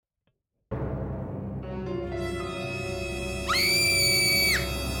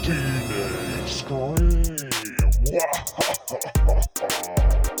This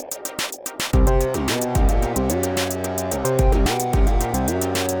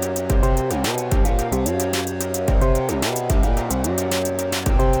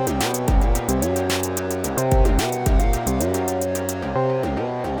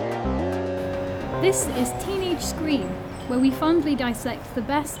is Teenage Scream, where we fondly dissect the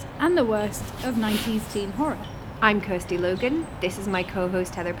best and the worst of 90s teen horror. I'm Kirsty Logan, this is my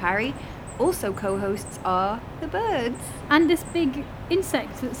co-host Heather Parry. Also co-hosts are the birds. And this big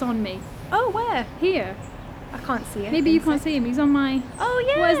insect that's on me. Oh, where? Here. I can't see it. Maybe you can't see him, he's on my... Oh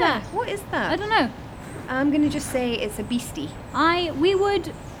yeah! What is that? What is that? I don't know. I'm gonna just say it's a beastie. We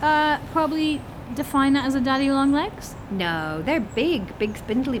would probably define that as a daddy long legs. No, they're big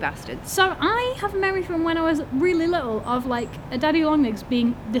spindly bastards. So I have a memory from when I was really little of like a daddy long legs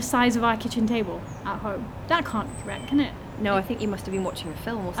being the size of our kitchen table at home. That can't be correct, can it? No, I think you must have been watching a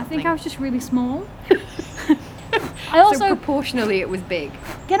film or something. I think I was just really small. I also... So proportionally it was big.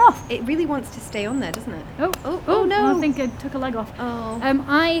 Get off! It really wants to stay on there, doesn't it? Oh no! I think I took a leg off. Oh.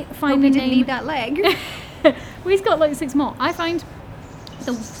 I find Hope the you didn't name... need that leg. Well, he's got like 6 more. I find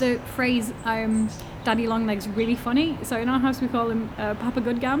the phrase daddy long legs really funny. So in our house we call him Papa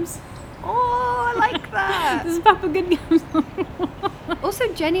Good Gams. Oh, I like that. This is Papa Good Gams.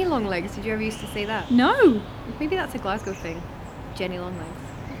 Also, Jenny Longlegs. Did you ever used to say that? No. Maybe that's a Glasgow thing. Jenny Longlegs.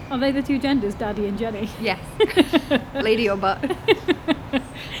 Are they the two genders, Daddy and Jenny? Yes. Lady or butt.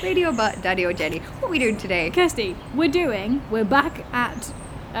 Lady or butt, Daddy or Jenny. What are we doing today? Kirsty, we're back at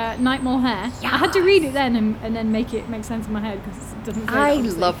Night Mole Hair. Yes. I had to read it then and then make it make sense in my head because it doesn't say I it,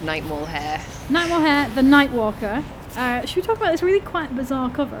 obviously. love Night Mole Hair. Night Mole Hair, the Night Walker. Should we talk about this really quite bizarre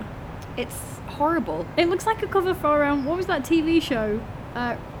cover? It's horrible. It looks like a cover for what was that TV show?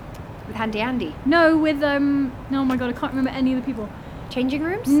 With Handy Andy. No, with oh my god, I can't remember any of the people. Changing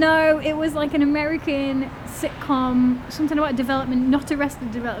Rooms? No, it was like an American sitcom, something about development, not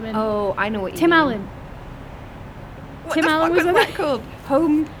Arrested Development. Oh, I know what you Tim mean. Allen. What Tim the Allen fuck was in that it. called?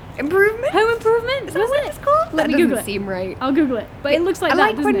 Home Improvement? Home Improvement? Is that what it's called? Let me That Google doesn't it. seem right. I'll Google it. But it looks like I that,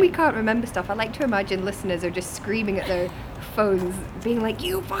 like doesn't when it? we can't remember stuff. I like to imagine listeners are just screaming at their phones, being like,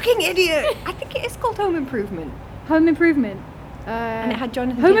 "You fucking idiot!" I think it is called Home Improvement. Home Improvement. And it had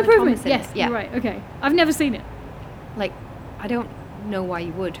Jonathan Home Taylor Improvement. Thomas in Yes, it. Yeah. you're right. Okay, I've never seen it. Like, I don't know why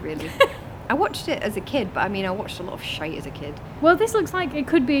you would really. I watched it as a kid, but I mean, I watched a lot of shite as a kid. Well, this looks like it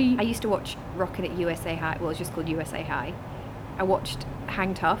could be. I used to watch Rockin' at USA High. Well, it's just called USA High. I watched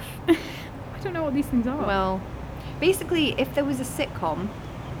Hang Tough. I don't know what these things are. Well, basically, if there was a sitcom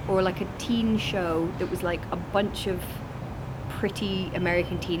or like a teen show that was like a bunch of pretty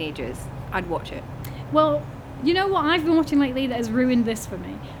American teenagers, I'd watch it. Well, you know what I've been watching lately that has ruined this for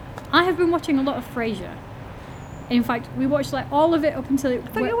me? I have been watching a lot of Frasier. In fact, we watched like all of it up until it... I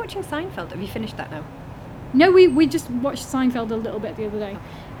thought you were watching Seinfeld. Have you finished that now? No, we just watched Seinfeld a little bit the other day.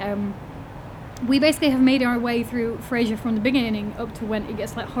 We basically have made our way through Frasier from the beginning up to when it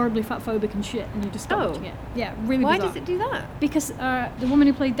gets like horribly fatphobic and shit and you just stop watching it. Yeah, really Why bizarre. does it do that? Because the woman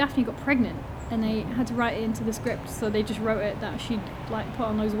who played Daphne got pregnant and they had to write it into the script, so they just wrote it that she'd like put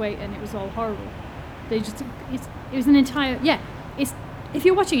on those weight and it was all horrible. They just... It was an entire... Yeah, it's... If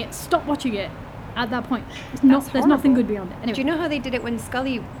you're watching it, stop watching it at that point. There's nothing good beyond it. Anyway. Do you know how they did it when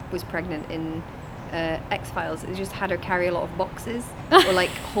Scully was pregnant in X-Files? They just had her carry a lot of boxes or like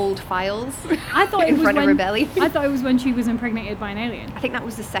hold files I thought in front of her belly. I thought it was when she was impregnated by an alien. I think that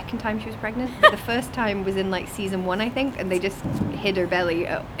was the second time she was pregnant. But the first time was in like season 1, I think, and they just hid her belly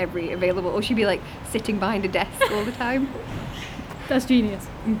at every available... Or she'd be like sitting behind a desk all the time. That's genius.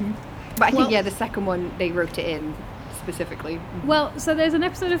 Mm-hmm. But I think, the second one, they wrote it in specifically. Well, so there's an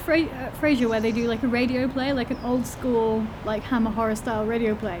episode of Frasier where they do like a radio play, like an old school, like Hammer horror style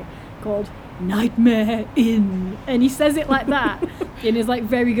radio play called Nightmare Inn. And he says it like that in his like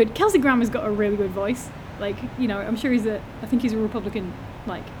very good... Kelsey Grammer's got a really good voice. Like, you know, I'm sure I think he's a Republican,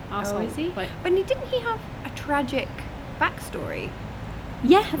 like, asshole. Oh, is he? Like, but didn't he have a tragic backstory?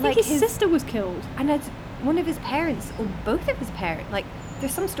 Yeah, I think like his sister was killed. And as one of his parents, or both of his parents, like,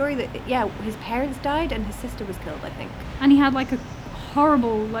 there's some story that, his parents died and his sister was killed, I think. And he had, like, a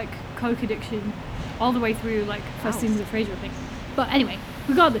horrible, like, coke addiction all the way through, like, first seasons of Frasier, I think. But anyway,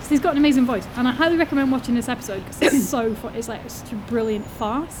 regardless, he's got an amazing voice. And I highly recommend watching this episode because it's so fun. It's, like, such a brilliant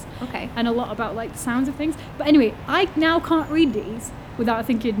farce. Okay. And a lot about, like, the sounds of things. But anyway, I now can't read these without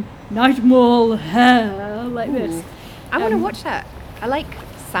thinking, Night Mole Hair, like this. I want to watch that. I like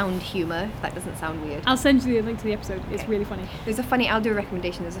sound humour, if that doesn't sound weird. I'll send you the link to the episode. It's really funny. I'll do a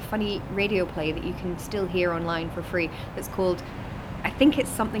recommendation. There's a funny radio play that you can still hear online for free that's called, I think it's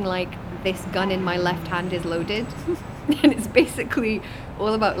something like This Gun in My Left Hand is Loaded. and it's basically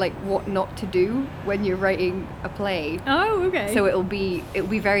all about like what not to do when you're writing a play. Oh, okay. So it'll be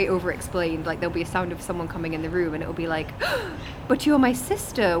very over-explained. Like there'll be a sound of someone coming in the room, and it'll be like, "But you're my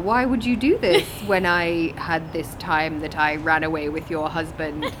sister. Why would you do this when I had this time that I ran away with your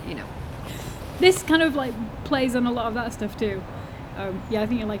husband?" You know. This kind of like plays on a lot of that stuff too. Yeah, I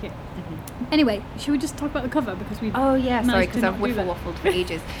think you like it. Anyway, should we just talk about the cover because we? Oh yeah, sorry, managed to because I've not do that. waffled for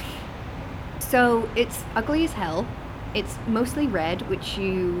ages. So it's ugly as hell. It's mostly red, which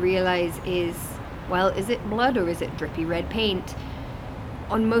you realise is, well, is it blood or is it drippy red paint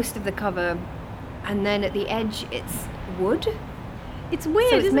on most of the cover, and then at the edge it's wood. It's weird,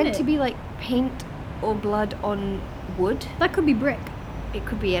 So it's isn't meant it? to be like paint or blood on wood. That could be brick. It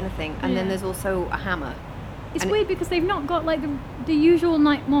could be anything. And then Yeah. there's also a hammer. It's And weird because they've not got like the usual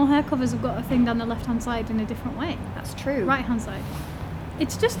Nightmare hair covers have got a thing down the left hand side in a different way. That's true. Right hand side.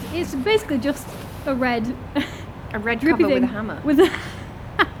 It's basically just a red A red drippy cover with a thing hammer. with a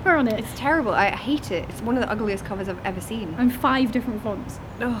hammer on it. It's terrible. I hate it. It's one of the ugliest covers I've ever seen. And 5 different fonts.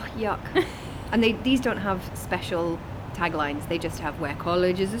 Oh, yuck. And these don't have special taglines. They just have "Where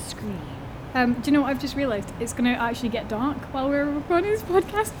college is a screen." Do you know what I've just realised? It's going to actually get dark while we're recording this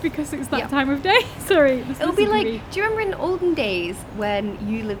podcast because it's that Yep. time of day. Sorry. It'll be like, do you remember in olden days when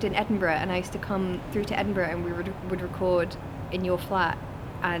you lived in Edinburgh and I used to come through to Edinburgh and we would record in your flat,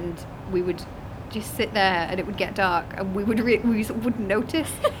 and we would just sit there and it would get dark and we wouldn't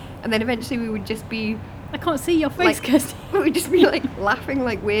notice, and then eventually we would just be I can't see your face, like, Kirsty. we would just be like laughing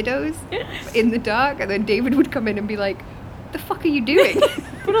like weirdos in the dark, and then David would come in and be like, "The fuck are you doing?"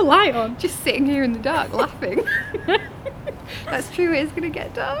 Put a light on. Just sitting here in the dark laughing. That's true, it is gonna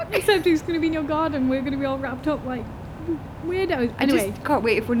get dark. Except it's going to be in your garden. We're going to be all wrapped up like weirdos. I Anyway, just can't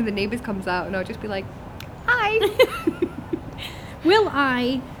wait if one of the neighbours comes out and I'll just be like, "Hi." will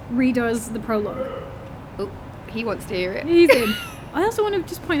I read us the prologue? Oh, he wants to hear it. He's in. I also want to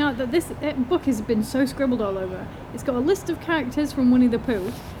just point out that this book has been so scribbled all over. It's got a list of characters from Winnie the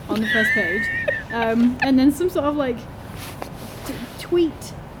Pooh on the first page, and then some sort of like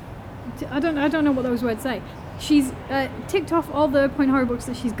tweet. I don't know what those words say. She's ticked off all the Point Horror books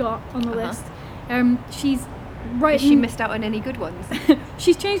that she's got on the list. She's Has writing. she missed out on any good ones?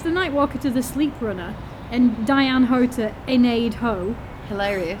 She's changed the Nightwalker to the Sleep Runner, and Diane Ho to Enaid Ho.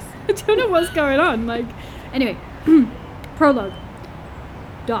 Hilarious. I don't know what's going on. Like, anyway, prologue.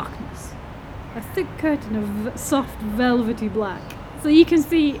 Darkness. A thick curtain of soft velvety black. So you can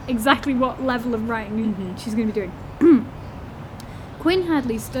see exactly what level of writing she's going to be doing. Quinn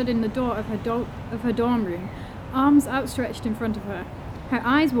Hadley stood in the door of her dorm room, arms outstretched in front of her. Her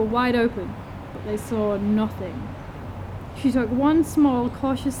eyes were wide open, but they saw nothing. She took one small,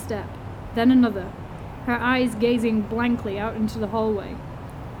 cautious step, then another, her eyes gazing blankly out into the hallway.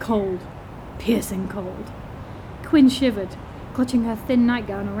 Cold. Piercing cold. Quinn shivered, clutching her thin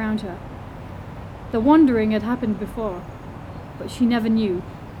nightgown around her. The wandering had happened before, but she never knew,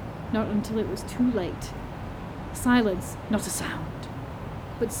 not until it was too late. Silence, not a sound.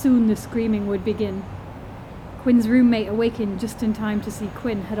 But soon the screaming would begin. Quinn's roommate awakened just in time to see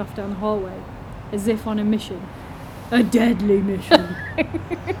Quinn head off down the hallway, as if on a mission. A deadly mission.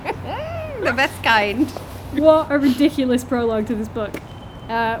 The best kind. What a ridiculous prologue to this book.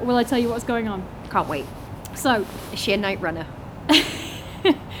 Will I tell you what's going on? Can't wait. So, Is she a night runner?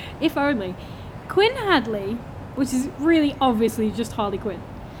 if only. Quinn Hadley, which is really obviously just Harley Quinn,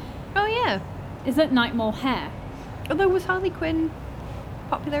 Oh yeah. is at Nightmare Hair. Although, was Harley Quinn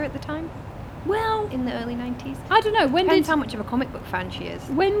popular at the time? Well, In the early 90s? I don't know. Depends how much of a comic book fan she is.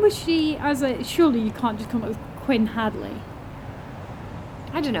 When was she as a... Surely you can't just come up with Quinn Hadley.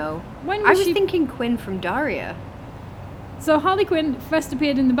 I don't know. When I was was she... thinking Quinn from Daria. So Harley Quinn first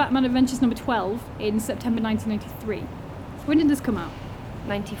appeared in the Batman Adventures number 12 in September 1993. So when did this come out?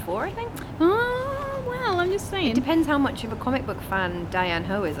 94, I think? Oh, well, I'm just It saying. depends how much of a comic book fan Diane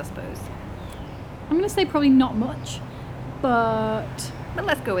Ho is, I suppose. I'm going to say probably not much, but But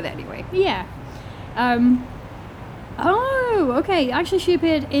let's go with it anyway. yeah. Oh, okay. Actually, she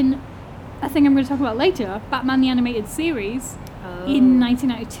appeared in a thing I'm going to talk about later, Batman the Animated Series, in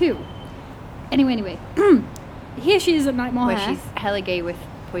 1992. Anyway. Here she is at Nightmare Where Hair. she's hella gay with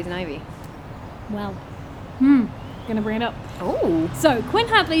Poison Ivy. Well, gonna bring it up. Oh. So, Quinn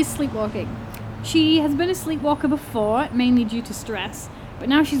Hadley's sleepwalking. She has been a sleepwalker before, mainly due to stress, but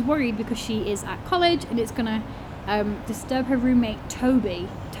now she's worried because she is at college and it's gonna disturb her roommate Toby.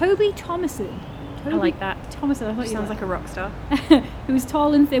 Toby Thomason. I like that. Thomason, I thought She you sounds liked. like a rock star. Who is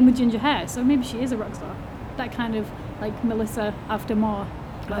tall and thin with ginger hair, so maybe she is a rock star. That kind of like Melissa after Moore.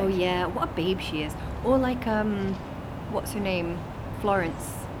 Oh yeah, what a babe she is. Or like, what's her name?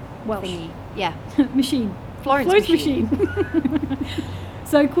 Florence. Welsh. Thingy. Yeah. Machine. Florence machine.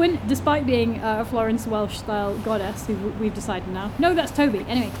 So Quinn, despite being a Florence Welch-style goddess, who we've decided now... No, that's Toby.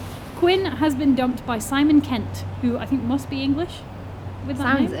 Anyway, Quinn has been dumped by Simon Kent, who I think must be English. With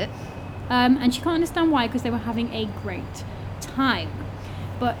that Sounds name. it. And she can't understand why, because they were having a great time.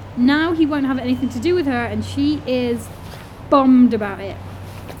 But now he won't have anything to do with her, and she is bummed about it.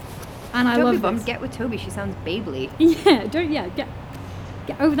 And I Don't love be bummed. this. Get with Toby. She sounds babely.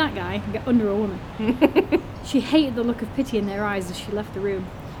 Get over that guy and get under a woman. She hated the look of pity in their eyes as she left the room.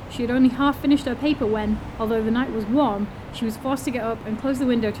 She had only half finished her paper when, although the night was warm, she was forced to get up and close the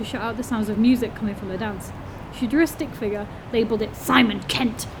window to shut out the sounds of music coming from the dance. She drew a stick figure, labelled it Simon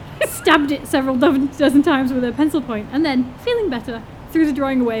Kent, stabbed it several dozen times with her pencil point, and then, feeling better, threw the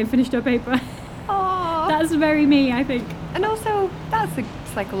drawing away and finished her paper. Aww. That's very me, I think. And also, that's a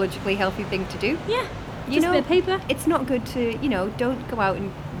psychologically healthy thing to do. Yeah. You Just know, a bit of paper. It's not good to, don't go out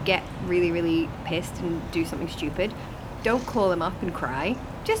and get really, really pissed and do something stupid. Don't call them up and cry.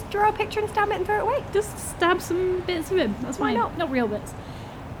 Just draw a picture and stab it and throw it away. Just stab some bits of him. That's Why fine. not? Not real bits.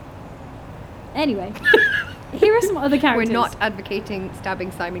 Anyway, here are some other characters. We're not advocating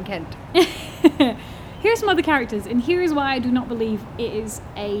stabbing Simon Kent. Here are some other characters, and here is why I do not believe it is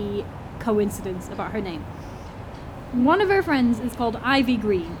a coincidence about her name. One of her friends is called Ivy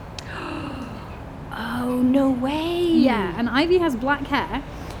Green. Oh, no way. Yeah, and Ivy has black hair.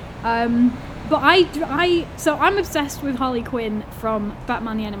 But so I'm obsessed with Harley Quinn from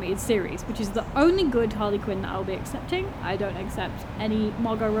Batman the Animated Series, which is the only good Harley Quinn that I'll be accepting. I don't accept any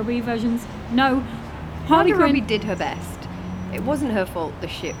Margot Robbie versions. No. Harley Margot Quinn. Robbie did her best. It wasn't her fault. The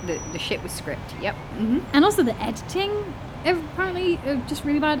shit was script. Yep. Mm-hmm. And also the editing, apparently just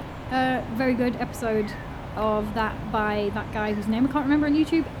really bad. Very good episode of that by that guy whose name I can't remember on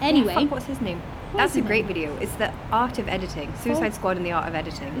YouTube. Anyway. Yeah, fuck, what's his name? That's a great video. It's the art of editing. Suicide Squad and the art of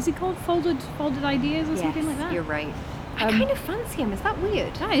editing. Is it called Folded Ideas or something like that? You're right. I kind of fancy him. Is that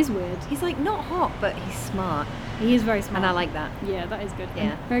weird? That is weird. He's like not hot, but he's smart. He is very smart. And I like that. Yeah, that is good.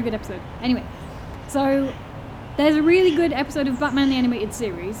 Yeah. Very good episode. Anyway, so there's a really good episode of Batman the Animated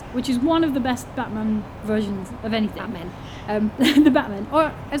Series, which is one of the best Batman versions of anything. Batman. The Batman.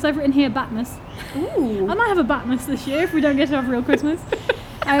 Or, as I've written here, Batmas. Ooh. I might have a Batmas this year if we don't get to have real Christmas.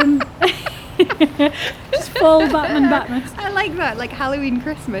 Just full Batmas. I like that, like Halloween,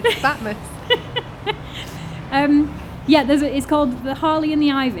 Christmas, Batmas. Yeah, it's called The Harley and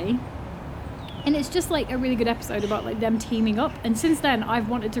the Ivy, and it's just like a really good episode about like them teaming up. And since then, I've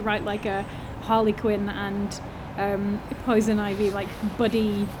wanted to write like a Harley Quinn and Poison Ivy like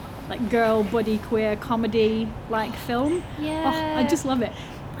buddy, like girl buddy queer comedy like film. Yeah. Oh, I just love it.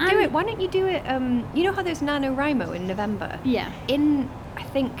 Do it. Why don't you do it? You know how there's NaNoWriMo in November? Yeah. In, I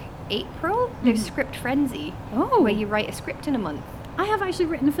think, April, there's Script Frenzy, Oh. where you write a script in a month. I have actually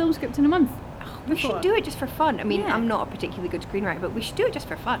written a film script in a month. We should do it just for fun. I mean, Yeah. I'm not a particularly good screenwriter, but we should do it just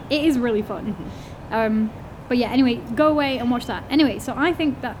for fun. It is really fun. But yeah, anyway, go away and watch that. Anyway, so I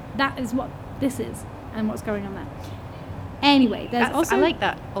think that is what this is and what's going on there. Anyway, there's also... I like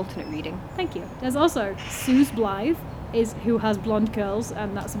that alternate reading. Thank you. There's also Suze Blythe, who has blonde curls,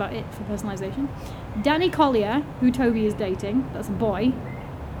 and that's about it for personalisation. Danny Collier, who Toby is dating. That's a boy,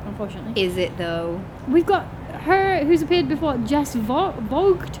 unfortunately. Is it though? We've got her, who's appeared before, Jess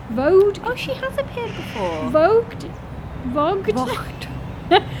Vogt? Oh, she has appeared before. Vogt?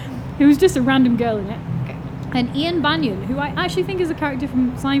 Who's just a random girl in it. Okay. And Ian Banyan, who I actually think is a character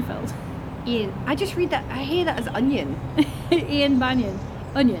from Seinfeld. Ian. I just read that. I hear that as Onion. Ian Banyan.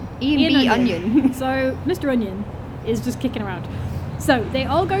 Onion. Ian B. Onion. So, Mr. Onion is just kicking around. So, they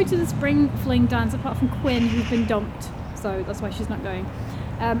all go to the spring fling dance apart from Quinn, who's been dumped. So, that's why she's not going.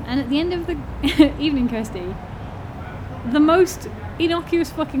 And at the end of the evening, Kirsty, the most innocuous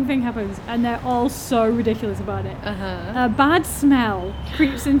fucking thing happens, and they're all so ridiculous about it. Uh-huh. A bad smell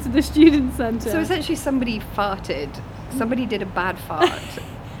creeps into the student centre. So essentially somebody farted. Somebody did a bad fart.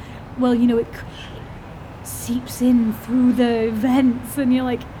 Well, it seeps in through the vents, and you're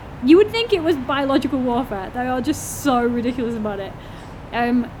like, you would think it was biological warfare. They are just so ridiculous about it.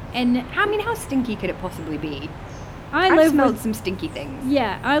 And I mean, how stinky could it possibly be? I've I've smelled with, some stinky things.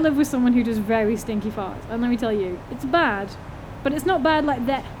 yeah, I live with someone who does very stinky farts, and let me tell you, it's bad. But it's not bad like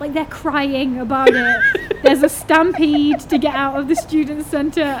they're crying about it. There's a stampede to get out of the student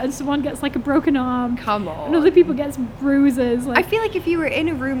centre, and someone gets like a broken arm. Come on. And other people gets bruises. I feel like if you were in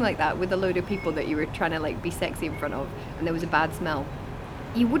a room like that with a load of people that you were trying to like be sexy in front of, and there was a bad smell,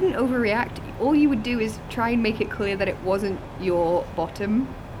 you wouldn't overreact. All you would do is try and make it clear that it wasn't your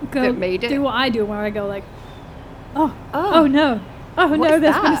bottom that made it. Do what I do, where I go like, oh Oh. no, oh What's no,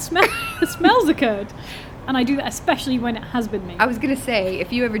 there's been a that? smell. The smell's occurred. And I do that especially when it has been me. I was going to say,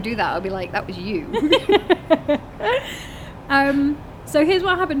 if you ever do that, I'll be like, that was you. So here's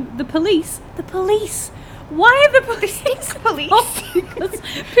what happened. The police. Why are the police? It's police. Oh, because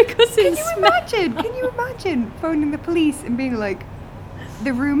Can it you smells. imagine? Can you imagine phoning the police and being like,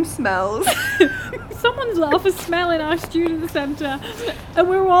 the room smells? Someone's let off a smell in our student centre, and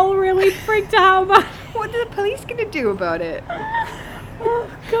we're all really freaked out about it. What are the police going to do about it? Oh,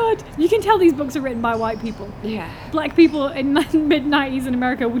 God. You can tell these books are written by white people. Yeah. Black people in the mid-90s in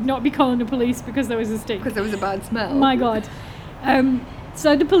America would not be calling the police because there was a stink. Because there was a bad smell. My God.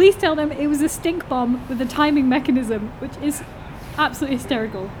 So the police tell them it was a stink bomb with a timing mechanism, which is absolutely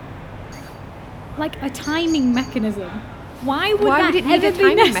hysterical. Like a timing mechanism. Why would it need ever a be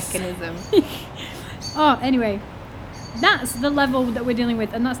timing necessary? mechanism? Oh, anyway. That's the level that we're dealing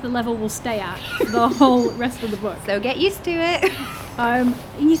with, and that's the level we'll stay at the whole rest of the book. So get used to it. And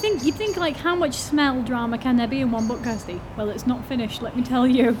you think like, how much smell drama can there be in one book, Kirsty? Well, it's not finished, let me tell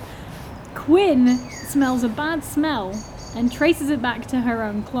you. Quinn smells a bad smell and traces it back to her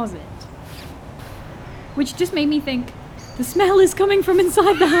own closet. Which just made me think, the smell is coming from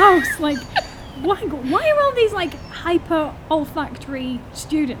inside the house. Like, why are all these like hyper olfactory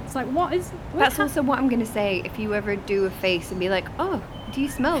students? Like, what is... That's also what I'm going to say if you ever do a face and be like, oh, do you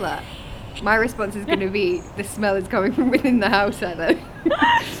smell that? My response is going to be, the smell is coming from within the house, Heather.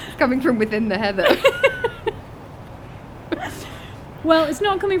 It's coming from within the Heather. Well, it's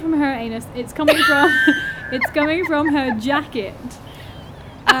not coming from her anus. It's coming from her jacket.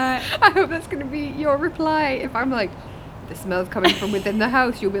 I hope that's going to be your reply. If I'm like, the smell's coming from within the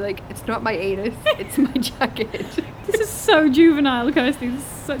house, you'll be like, it's not my anus, it's my jacket. This is so juvenile, Kirsty. This is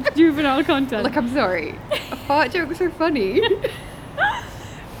such juvenile content. Like, I'm sorry. Fart jokes are funny.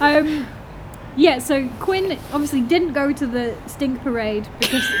 Yeah, so Quinn obviously didn't go to the stink parade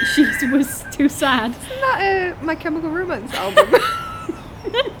because she was too sad. Isn't that a My Chemical Romance album?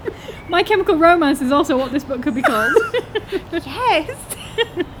 My Chemical Romance is also what this book could be called. Yes.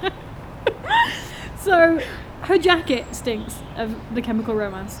 So her jacket stinks of the Chemical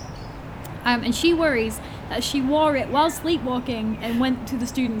Romance. And she worries that she wore it while sleepwalking and went to the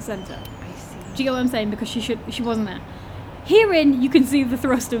student centre. I see. Do you get what I'm saying? Because she wasn't there. Herein, you can see the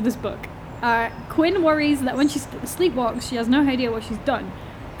thrust of this book. Quinn worries that when she sleepwalks, she has no idea what she's done.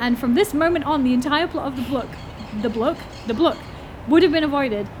 And from this moment on, the entire plot of the book, would have been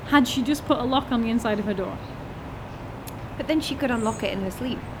avoided had she just put a lock on the inside of her door. But then she could unlock it in her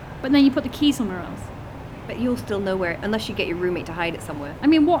sleep. But then you put the key somewhere else. But you'll still know where, unless you get your roommate to hide it somewhere. I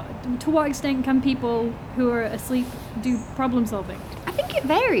mean, to what extent can people who are asleep do problem solving? I think it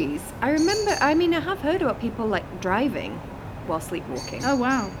varies. I have heard about people like driving while sleepwalking. Oh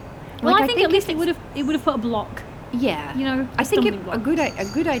wow. Well, Like, I think at least it would have put a block. Yeah. You know, I think stumbling block. a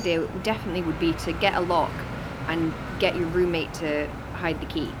good idea definitely would be to get a lock and get your roommate to hide the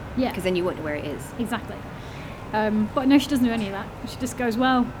key. Yeah. Because then you won't know where it is. Exactly. But no, she doesn't do any of that. She just goes,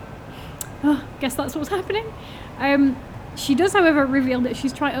 well, guess that's what's happening. She does, however, reveal that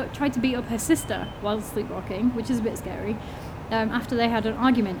she's tried to beat up her sister while sleepwalking, which is a bit scary, after they had an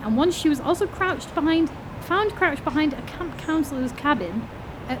argument. And once she was also found crouched behind a camp counselor's cabin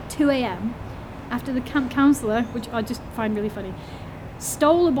at 2 a.m. after the camp counselor, which I just find really funny,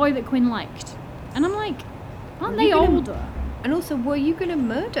 stole a boy that Quinn liked. And I'm like, aren't they older? And also, were you going to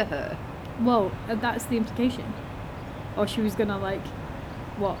murder her? Well, that's the implication. Or she was gonna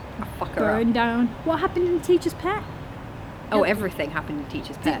what? Fuck her Burn up. down. What happened in Teacher's Pet? Oh, everything happened in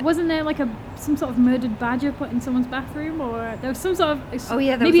Teacher's Pet. Wasn't there like some sort of murdered badger put in someone's bathroom, or there was some sort of Oh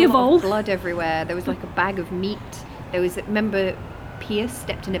yeah, there maybe was a lot of evolved. blood everywhere. There was like a bag of meat. There was, remember, Pierce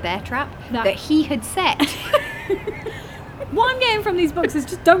stepped in a bear trap that he had set. What I'm getting from these books is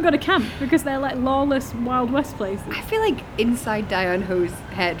just don't go to camp because they're like lawless Wild West places. I feel like inside Diane Ho's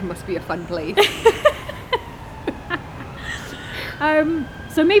head must be a fun place.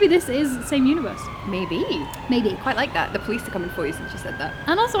 So maybe this is the same universe. Maybe. Quite like that. The police are coming for you since you said that.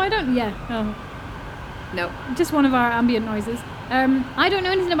 And also, No. just one of our ambient noises. I don't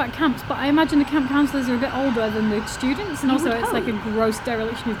know anything about camps, but I imagine the camp counsellors are a bit older than the students, and You also would it's like a hope. gross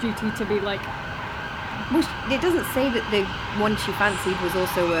dereliction of duty to be like, Well, it doesn't say that the one she fancied was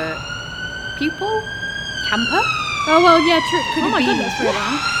also a pupil? Camper? oh well, yeah, true. Could Oh have my been. goodness,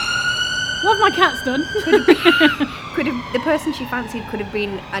 really? What have my cats done? The person she fancied could have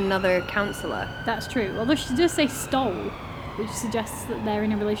been another counsellor. That's true. Although she does say stole, which suggests that they're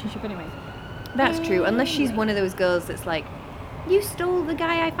in a relationship anyway. That's true, unless she's one of those girls that's like, you stole the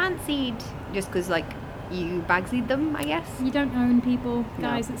guy I fancied. Just because, like, you bagsied them, I guess. You don't own people, No.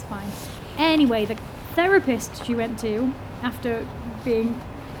 guys, it's fine. Anyway, the therapist she went to after being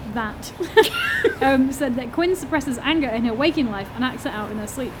that said that Quinn suppresses anger in her waking life and acts it out in her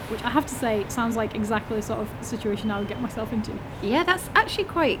sleep, which I have to say sounds like exactly the sort of situation I would get myself into. Yeah, that's actually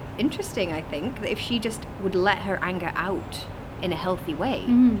quite interesting, I think, that if she just would let her anger out in a healthy way.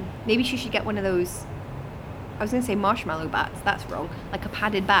 Maybe she should get one of those, I was going to say marshmallow bats, that's wrong, like a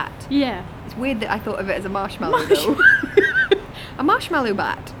padded bat. Yeah. It's weird that I thought of it as a marshmallow though. A marshmallow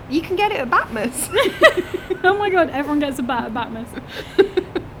bat. You can get it at Batmas. Oh my god, everyone gets a bat at Batmas.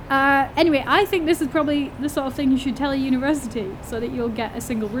 Anyway, I think this is probably the sort of thing you should tell a university so that you'll get a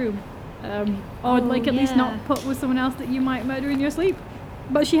single room. Or like at least not put with someone else that you might murder in your sleep.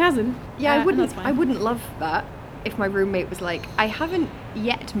 But she hasn't. Yeah, and that's fine. I wouldn't love that if my roommate was like, I haven't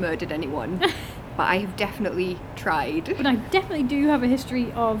yet murdered anyone, but I have definitely tried. But I definitely do have a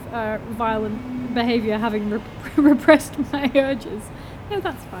history of violent behaviour, having repressed my urges. No,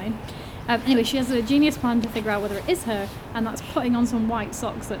 that's fine. Anyway, she has a genius plan to figure out whether it is her, and that's putting on some white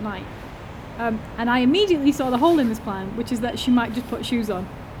socks at night. And I immediately saw the hole in this plan, which is that she might just put shoes on.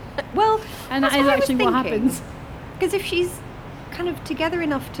 Well, And that is actually what happens. Because if she's kind of together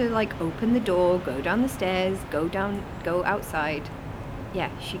enough to like open the door, go down the stairs, go outside, yeah,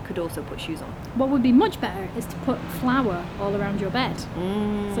 she could also put shoes on. What would be much better is to put flour all around your bed.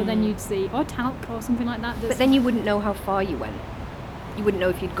 So then you'd see, or talc or something like that. But then you wouldn't know how far you went. You wouldn't know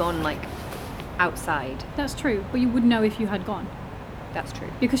if you'd gone like outside. That's true, but you would know if you had gone. That's true.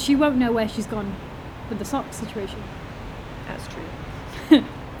 Because she won't know where she's gone with the sock situation. That's true.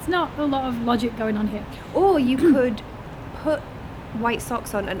 It's not a lot of logic going on here. Or you could put white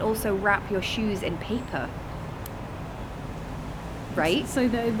socks on and also wrap your shoes in paper. Right? So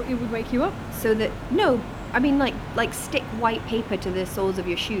that it would wake you up? So that, no, I mean like stick white paper to the soles of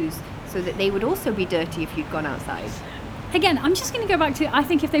your shoes so that they would also be dirty if you'd gone outside. Again, I'm just going to go back to, I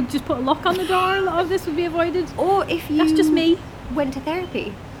think if they just put a lock on the door, a lot of this would be avoided. Or if you That's just me. went to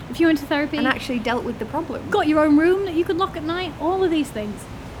therapy If you went to therapy and actually dealt with the problem. got your own room that you could lock at night, all of these things.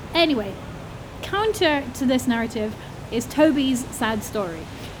 Anyway, counter to this narrative is Toby's sad story.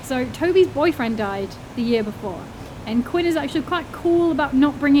 So Toby's boyfriend died the year before, and Quinn is actually quite cool about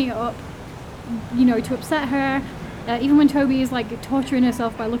not bringing it up, you know, to upset her. Even when Toby is like torturing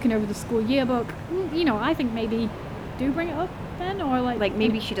herself by looking over the school yearbook, you know, I think maybe do bring it up then, or like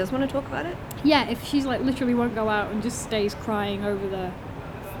maybe she does want to talk about it. Yeah, if she's like literally won't go out and just stays crying over the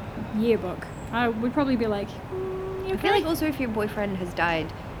yearbook, I would probably be like, I feel like also if your boyfriend has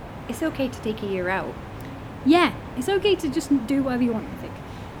died, it's okay to take a year out. Yeah, it's okay to just do whatever you want, I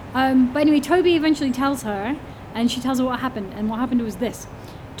think. But anyway, Toby eventually tells her, and she tells her what happened, and what happened was this.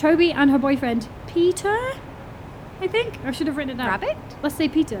 Toby and her boyfriend, Peter, I think? I should have written it down. Rabbit? Let's say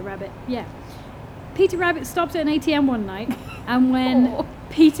Peter Rabbit, yeah. Peter Rabbit stopped at an ATM one night, and when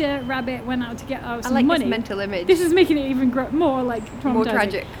Peter Rabbit went out to get out some money... this mental image. This is making it even more like traumatizing. More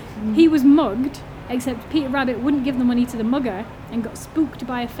tragic. He was mugged, except Peter Rabbit wouldn't give the money to the mugger and got spooked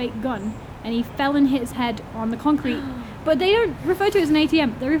by a fake gun, and he fell and hit his head on the concrete. But they don't refer to it as an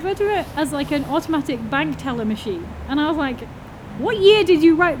ATM, they refer to it as like an automatic bank teller machine. And I was like, what year did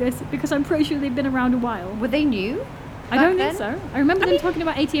you write this? Because I'm pretty sure they've been around a while. Were they new? I don't think so. I remember them talking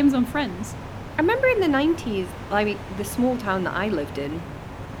about ATMs on Friends. I remember in the 90s, I mean, the small town that I lived in,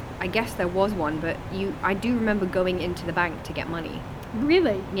 I guess there was one, but I do remember going into the bank to get money.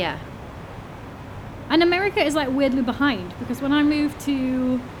 Really? Yeah. And America is like weirdly behind, because when I moved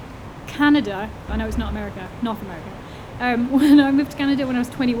to Canada, I know it's not America, North America, when I moved to Canada when I was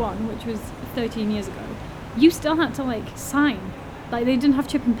 21, which was 13 years ago, you still had to like sign. Like they didn't have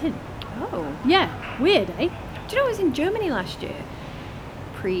chip and pin. Oh. Yeah, weird, eh? Do you know I was in Germany last year?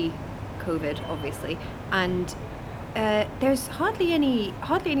 Pre-COVID, obviously. And there's hardly any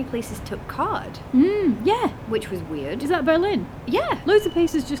places took card. Yeah. Which was weird. Is that Berlin? Yeah. Loads of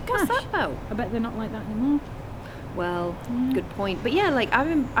places just cash. What's that about? I bet they're not like that anymore. Well, good point. But yeah, like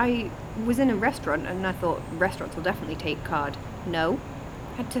I was in a restaurant and I thought restaurants will definitely take card. No.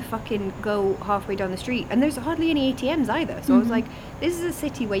 Had to fucking go halfway down the street. And there's hardly any ATMs either. So I was like, this is a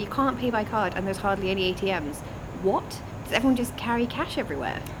city where you can't pay by card and there's hardly any ATMs. What? Does everyone just carry cash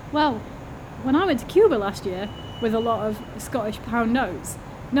everywhere? Well, when I went to Cuba last year with a lot of Scottish pound notes,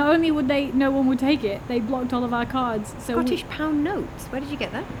 not only would no one would take it, they blocked all of our cards. So Scottish pound notes? Where did you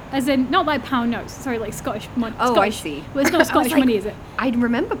get that? As in, not like pound notes, sorry, like Scottish money. Oh, Scottish, I see. Well, it's not Scottish money, is it? I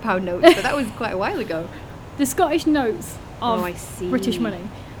remember pound notes, but that was quite a while ago. The Scottish notes of I see. British money,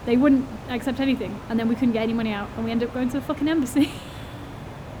 they wouldn't accept anything, and then we couldn't get any money out, and we ended up going to the fucking embassy.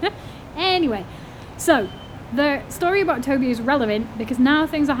 Anyway, so the story about Toby is relevant because now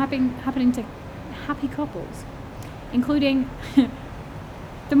things are happening to happy couples, including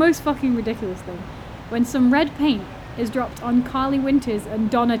the most fucking ridiculous thing, when some red paint is dropped on Carly Winters and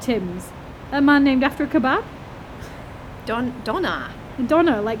Donna Timms. a man named after a kebab. Donna.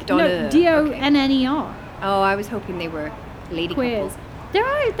 Donner, like Donner, no, Donner. Oh, I was hoping they were lady Queers.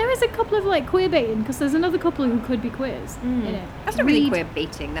 couples. There is a couple of like queer baiting because there's another couple who could be queers in it. That's not really Reed, queer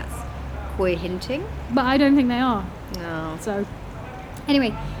baiting. That's queer hinting. but I don't think they are. No. So,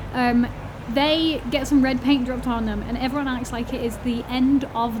 anyway, they get some red paint dropped on them, and everyone acts like it is the end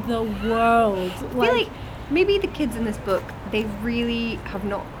of the world. I feel like maybe the kids in this book, they really have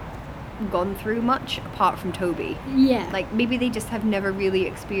not gone through much apart from Toby. yeah, Like maybe they just have never really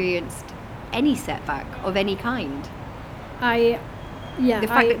experienced any setback of any kind. the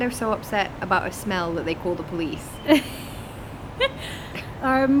fact that they're so upset about a smell that they call the police.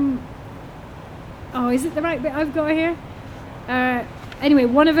 Oh, is it the right bit I've got here? Anyway,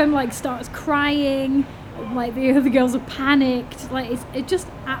 one of them like starts crying, like the other girls are panicked. Like it's just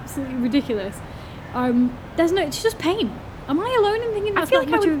absolutely ridiculous. It's just paint. Am I alone in thinking that's feel not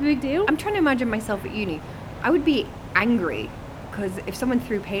like much of a big deal? I'm trying to imagine myself at uni. I would be angry because if someone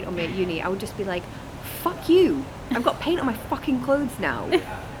threw paint on me at uni, I would just be like, fuck you. I've got paint on my fucking clothes now.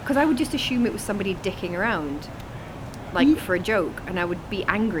 Because I would just assume it was somebody dicking around, like for a joke, and I would be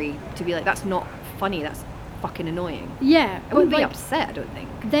angry to be like, that's not funny, that's fucking annoying. Yeah, I wouldn't but, be like, upset, I don't think.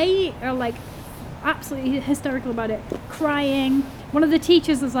 They are like absolutely hysterical about it, crying. One of the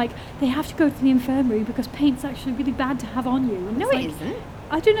teachers is like, they have to go to the infirmary because paint's actually really bad to have on you. And No, it's it like, isn't.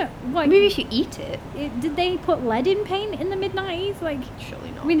 I don't know. Like, Maybe you should eat it. did they put lead in paint in the mid-90s? Like,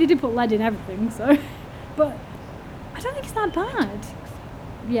 Surely not. I mean, they did put lead in everything, so. But I don't think it's that bad.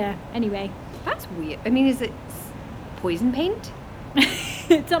 Yeah. Anyway, That's weird. I mean, is it poison paint?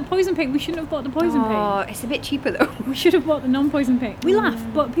 it's not poison paint. We shouldn't have bought the poison paint. Oh, it's a bit cheaper though. We should have bought the non-poison paint. We laugh,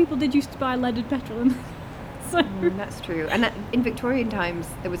 but people did used to buy leaded petrol, and so That's true. And in Victorian times,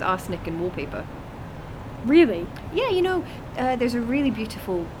 there was arsenic in wallpaper. really. Yeah, you know, there's a really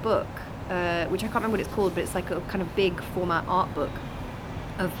beautiful book, which I can't remember what it's called, but it's like a kind of big format art book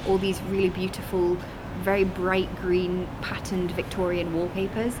of all these really beautiful, very bright green patterned Victorian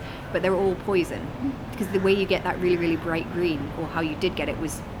wallpapers, but they're all poison. Because the way you get that really, really bright green, or how you did get it,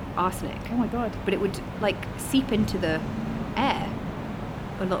 was arsenic. Oh my god. But it would like seep into the air.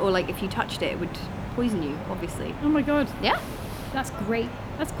 Or like if you touched it, it would poison you, obviously. Oh my god. Yeah. That's great.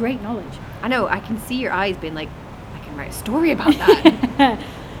 That's great knowledge. I know, I can see your eyes being like, I can write a story about that.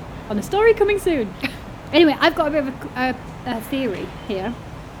 On a story coming soon. Anyway, I've got a bit of a theory here.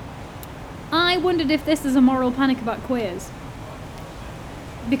 I wondered if this is a moral panic about queers.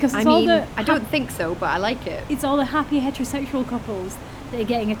 Because it's I don't think so, but I like it. it's all the happy heterosexual couples that are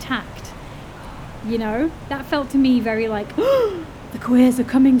getting attacked. You know? That felt to me very like, the queers are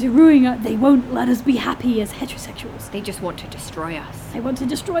coming to ruin us. They won't let us be happy as heterosexuals. They just want to destroy us. They want to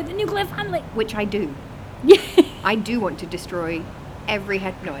destroy the nuclear family. Which I do. Yeah. I do want to destroy every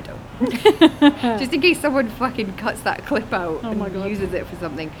No, I don't. Just in case someone fucking cuts that clip out Oh my and God. uses it for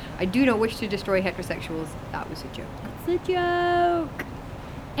something. I do not wish to destroy heterosexuals. That was a joke. It's a joke.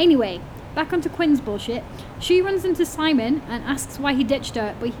 Anyway, back onto Quinn's bullshit. She runs into Simon and asks why he ditched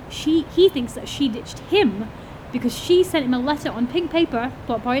her, but he thinks that she ditched him because she sent him a letter on pink paper,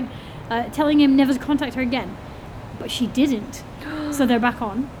 plot point, telling him never to contact her again. But she didn't. So they're back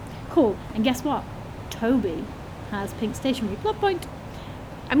on. Cool. And guess what? Toby has pink stationery, plot point.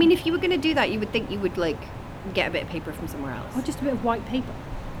 I mean, if you were going to do that, you would think you would, like, get a bit of paper from somewhere else. Or just a bit of white paper.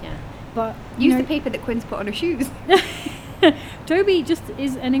 Yeah. But Use the paper that Quinn's put on her shoes. Toby just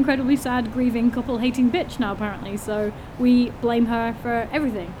is an incredibly sad, grieving, couple-hating bitch now, apparently. So we blame her for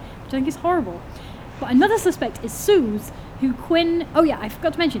everything, which I think is horrible. But another suspect is Suze, who Quinn... Oh yeah, I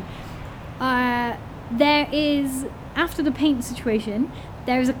forgot to mention. There is, after the paint situation,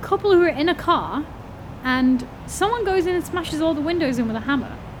 there's a couple who are in a car, and someone goes in and smashes all the windows in with a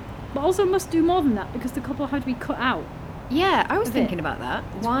hammer. But also must do more than that, because the couple had to be cut out. Yeah, I was Of it. thinking about that.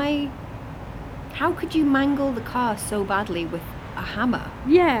 Why? How could you mangle the car so badly with a hammer?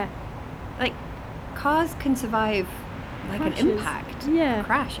 Yeah. Like, cars can survive like Crashes. an impact. Yeah.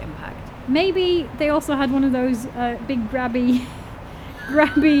 Crash impact. Maybe they also had one of those big grabby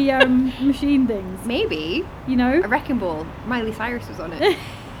machine things. Maybe. You know? A wrecking ball. Miley Cyrus was on it.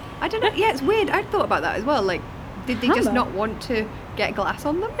 I don't know. Yeah, it's weird. I'd thought about that as well. Like, did they just Hammer? not want to get glass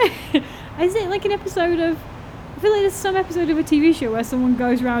on them? Is it like an episode of... I feel like there's some episode of a TV show where someone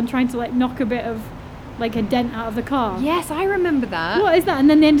goes around trying to like knock a bit of like a dent out of the car. Yes, I remember that. What is that? And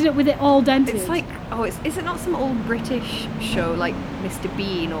then they ended up with it all dented. It's like, is it not some old British show like Mr.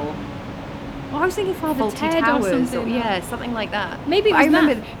 Bean or Oh, I was thinking Father Faulty Ted Towers, or something. yeah, something like that. Maybe it But I was that.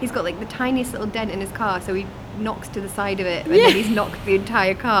 remember he's got like the tiniest little dent in his car, so he knocks to the side of it, and Yeah. then he's knocked the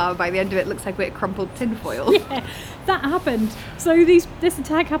entire car. By the end of it, looks like a bit of crumpled tinfoil. Yeah, that happened. So this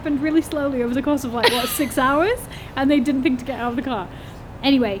attack happened really slowly over the course of 6 hours, and they didn't think to get out of the car.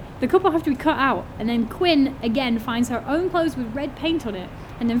 Anyway, the couple have to be cut out, and then Quinn again finds her own clothes with red paint on it,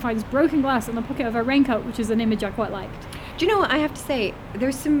 and then finds broken glass in the pocket of her raincoat, which is an image I quite liked. Do you know what I have to say?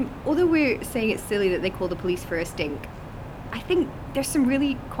 There's some, although we're saying it's silly that they call the police for a stink, I think there's some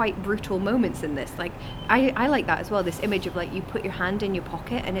really quite brutal moments in this. Like, I like that as well, this image of you put your hand in your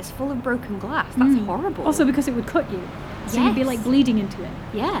pocket and it's full of broken glass. That's horrible. Also because it would cut you, so you'd be Yes. bleeding into it.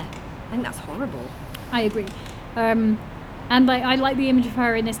 Yeah, I think that's horrible. I agree. And I like the image of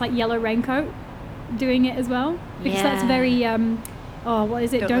her in this yellow raincoat doing it as well, because that's Yeah. very what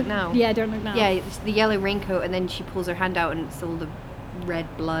is it? Don't Look Now. Yeah, Don't Look Now. Yeah, it's the yellow raincoat, and then she pulls her hand out and it's all the red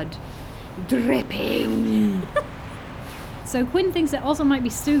blood dripping. So Quinn thinks it also might be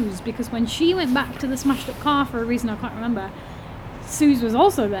Sue's, because when she went back to the smashed up car for a reason I can't remember, Sue's was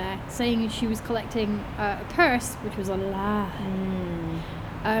also there, saying she was collecting a purse, which was a lie.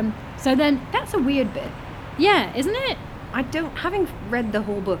 So then, That's a weird bit. yeah, isn't it? Having read the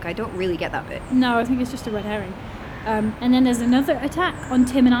whole book, I don't really get that bit. No, I think it's just a red herring. And then there's another attack on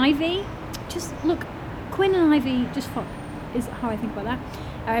Tim and Ivy. Just look, Quinn and Ivy just fuck, is how I think about that.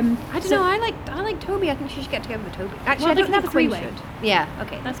 I don't know. I like Toby. I think she should get together with Toby. Actually, Well, I they don't can have think a Quinn three-way. should. Yeah.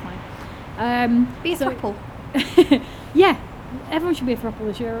 Okay. That's fine. Be a so- couple. Yeah, everyone should be a throuple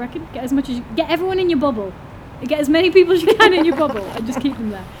this year, I reckon. Get everyone in your bubble. Get as many people as you can in your bubble, and just keep them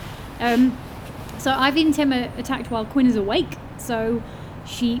there. So Ivy and Tim are attacked while Quinn is awake. So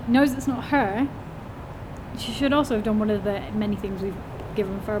she knows it's not her. She should also have done one of the many things we've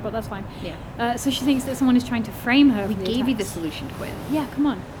given for her, but that's fine. Yeah. So she thinks that someone is trying to frame her. We for the gave you the attacks. solution, Quinn. Yeah, come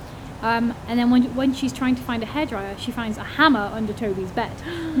on. And then when she's trying to find a hairdryer, she finds a hammer under Toby's bed.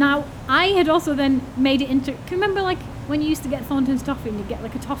 Now, I had also then made it into... Can you remember when you used to get Thornton's toffee and you'd get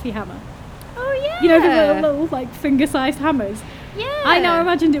a toffee hammer? Oh yeah. You know, the little finger-sized hammers? Yeah. I now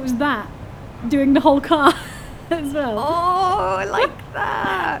imagined it was that, doing the whole car as well. Oh, I like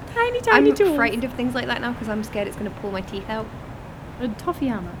that. Tiny I'm tools. frightened of things like that now because I'm scared it's going to pull my teeth out. A toffee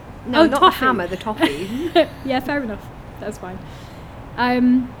hammer? No, Oh, not toffee. the hammer, the toffee. Yeah, fair enough. That's fine.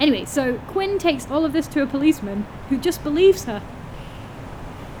 Anyway, so Quinn takes all of this to a policeman who just believes her.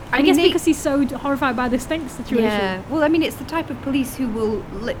 I guess because he's so horrified by the stink situation. Yeah. Well, I mean, it's the type of police who will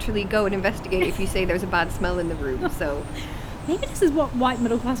literally go and investigate if you say there's a bad smell in the room. So Maybe this is what white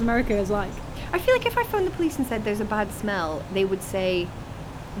middle class America is like. I feel like if I phoned the police and said there's a bad smell, they would say,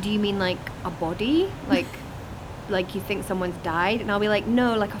 "Do you mean like a body? Like you think someone's died?" And I'll be like,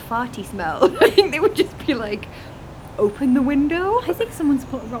 "No, like a farty smell." I think they would just be like, "Open the window." I think someone's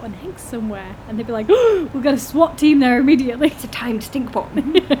put rotten eggs somewhere, and they'd be like, oh, "We've got a SWAT team there immediately." It's a timed stink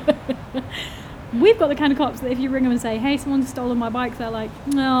bomb. We've got the kind of cops that if you ring them and say, "Hey, someone's stolen my bike," they're like,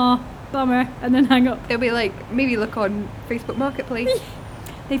 "Oh, bummer," and then hang up. They'll be like, maybe look on Facebook Marketplace.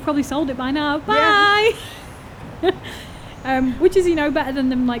 They've probably sold it by now. Bye. Which is, better than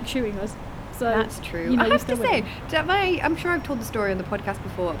them shooting us. So That's true. I I have to say, I'm sure I've told the story on the podcast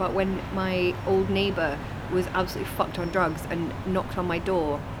before about when my old neighbour was absolutely fucked on drugs and knocked on my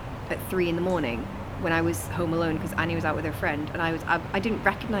door at 3 a.m. when I was home alone because Annie was out with her friend, and I didn't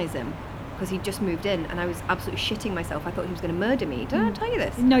recognise him because he'd just moved in, and I was absolutely shitting myself. I thought he was going to murder me. Did I tell you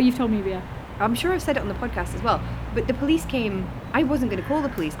this? No, you've told me, yeah. I'm sure I've said it on the podcast as well. But the police came. I wasn't going to call the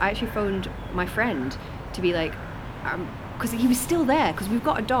police. I actually phoned my friend to be like, because he was still there. Because we've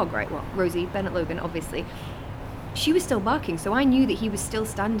got a dog, right? Well, Rosie, Bennett Logan, obviously. She was still barking, so I knew that he was still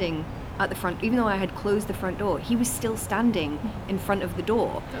standing at the front. Even though I had closed the front door, he was still standing in front of the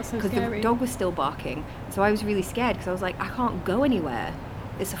door. That's so the scary. dog was still barking. So I was really scared because I was like, I can't go anywhere.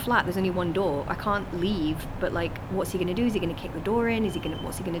 It's a flat. There's only one door. I can't leave. But what's he going to do? Is he going to kick the door in?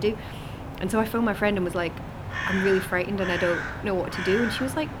 What's he going to do? And so I phoned my friend and was like, I'm really frightened and I don't know what to do. And she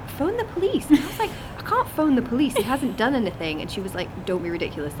was like, phone the police. And I was like, I can't phone the police. He hasn't done anything. And she was like, don't be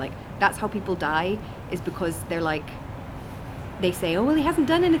ridiculous. That's how people die, is because they're they say, oh, well, he hasn't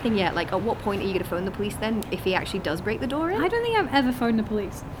done anything yet. At what point are you going to phone the police then if he actually does break the door in? I don't think I've ever phoned the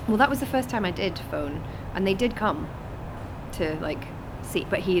police. Well, that was the first time I did phone. And they did come to, see.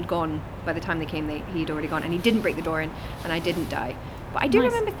 But he had gone. By the time they came, he had already gone. And he didn't break the door in. And I didn't die. But I do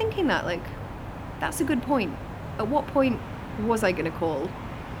Nice. remember thinking that, that's a good point. At what point was I going to call?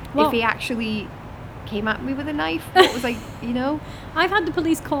 Well- if he actually came at me with a knife? What was I've had the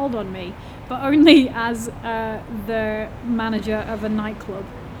police called on me, but only as the manager of a nightclub.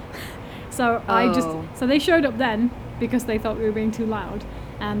 So Oh. so they showed up then because they thought we were being too loud.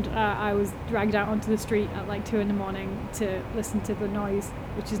 And I was dragged out onto the street at like 2 a.m. to listen to the noise,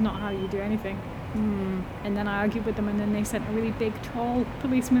 which is not how you do anything. And then I argued with them, and then they sent a really big, tall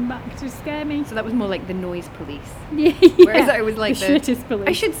policeman back to scare me. So that was more like the noise police. Yeah. Whereas I was like the shittest police.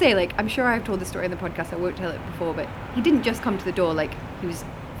 I should say, like, I'm sure I've told the story in the podcast, I won't tell it before, but he didn't just come to the door, like, he was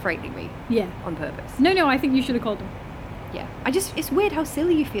frightening me. Yeah. On purpose. No, I think you should have called him. Yeah. it's weird how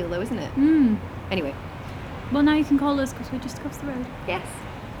silly you feel though, isn't it? Anyway. Well, now you can call us because we're just across the road. Yes.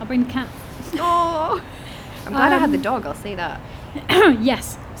 I'll bring the cat. Oh. I'm glad I had the dog, I'll say that.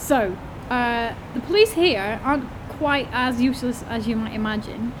 Yes. So, the police here aren't quite as useless as you might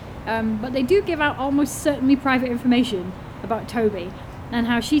imagine, but they do give out almost certainly private information about Toby and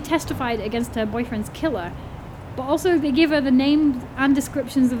how she testified against her boyfriend's killer. But also they give her the names and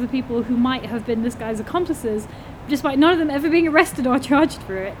descriptions of the people who might have been this guy's accomplices, despite none of them ever being arrested or charged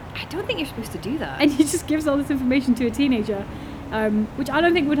for it. I don't think you're supposed to do that. And he just gives all this information to a teenager, which I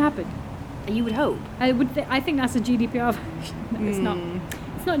don't think would happen. You would hope. I think that's a GDPR version. No, it's not.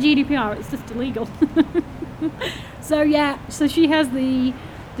 It's not GDPR, it's just illegal. So she has the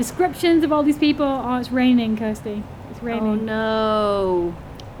descriptions of all these people. Oh, it's raining, Kirsty. It's raining. Oh no.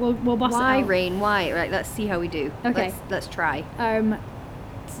 We'll boss Why it out. Rain? Why? Right, let's see how we do. Okay. Let's try.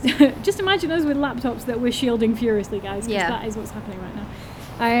 Just imagine us with laptops that we're shielding furiously, guys, because that is what's happening right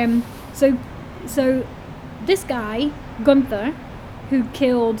now. So this guy, Gunther, who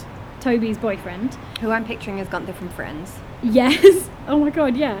killed Toby's boyfriend, who I'm picturing as Gunther from Friends. Yes. Oh my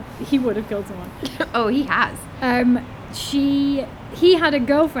god, yeah. He would have killed someone. Oh, he has. He had a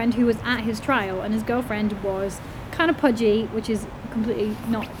girlfriend who was at his trial, and his girlfriend was kind of pudgy, which is completely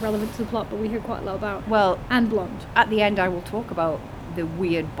not relevant to the plot, but we hear quite a lot about. Well, and blonde. At the end, I will talk about the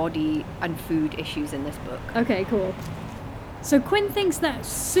weird body and food issues in this book. Okay, cool. So Quinn thinks that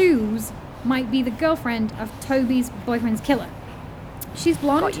Suze might be the girlfriend of Toby's boyfriend's killer. She's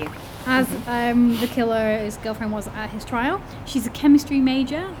blonde, Got you. as the killer's girlfriend was at his trial. She's a chemistry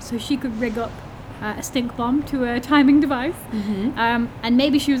major, so she could rig up a stink bomb to a timing device. And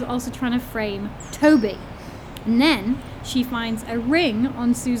maybe she was also trying to frame Toby. And then she finds a ring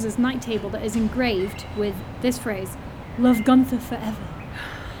on Suze's night table that is engraved with this phrase, "Love Gunther forever."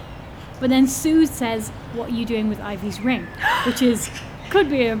 But then Suze says, "What are you doing with Ivy's ring?" Which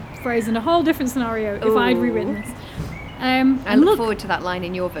could be a phrase in a whole different scenario if I'd rewritten this. I look forward to that line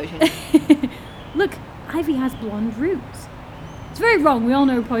in your version. Look, Ivy has blonde roots. It's very wrong. We all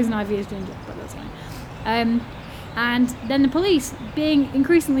know Poison Ivy is ginger, but that's fine. And then the police, being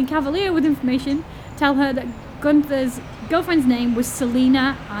increasingly cavalier with information, tell her that Gunther's girlfriend's name was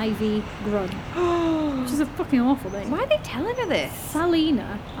Selena Ivy Grun. Which is a fucking awful name. Why are they telling her this?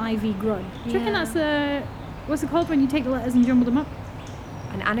 Selena Ivy Grun. Do you reckon that's what's it called when you take the letters and jumble them up?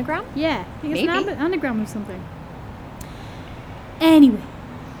 An anagram? Yeah, I think it's Maybe. an anagram of something. Anyway,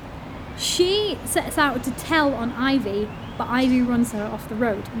 she sets out to tell on Ivy, but Ivy runs her off the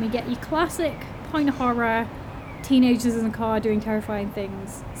road. And we get your classic point of horror, teenagers in a car doing terrifying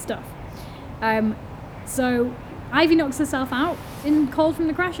things stuff. So Ivy knocks herself out in cold from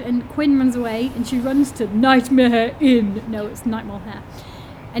the crash, and Quinn runs away, and she runs to Nightmare Inn. No, it's Nightmare Hair.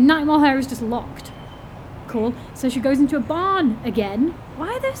 And Nightmare Hair is just locked. Cool. So she goes into a barn again.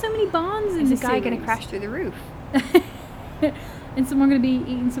 Why are there so many barns in Is this a guy series? going to crash through the roof? And someone going to be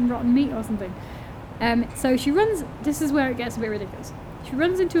eating some rotten meat or something. So she runs. This is where it gets a bit ridiculous. She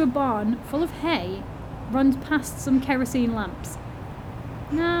runs into a barn full of hay, runs past some kerosene lamps.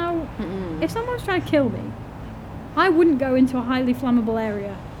 Now, if someone was trying to kill me, I wouldn't go into a highly flammable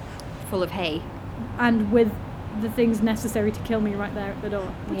area Full of hay. and with the things necessary to kill me right there at the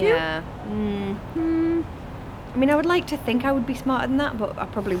door. Would Yeah. you? I mean, I would like to think I would be smarter than that, but I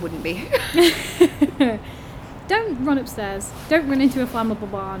probably wouldn't be. Don't run upstairs. Don't run into a flammable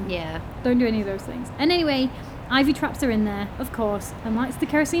barn. Yeah. Don't do any of those things. And anyway, Ivy traps her in there, of course, and lights the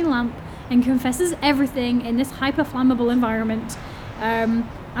kerosene lamp and confesses everything in this hyper-flammable environment.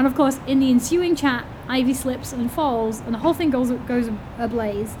 And of course, in the ensuing chat, Ivy slips and falls, and the whole thing goes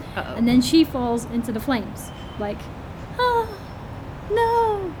ablaze. Uh-oh. And then she falls into the flames, like, oh,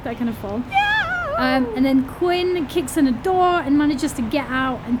 no, that kind of fall. And then Quinn kicks in a door and manages to get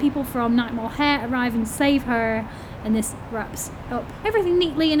out, and people from Nightmare Hair arrive and save her. And this wraps up everything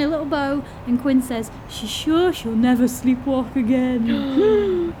neatly in a little bow. And Quinn says she's sure she'll never sleepwalk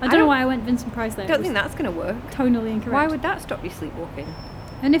again. I don't know why I went Vincent Price there. I don't think that's going to work. Tonally incorrect. Why would that stop you sleepwalking?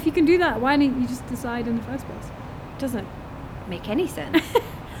 And if you can do that, why didn't you just decide in the first place? Doesn't make any sense.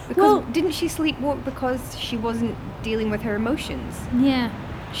 Because Well- didn't she sleepwalk because she wasn't dealing with her emotions? Yeah.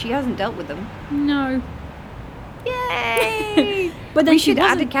 She hasn't dealt with them. No. Yay! But then we she should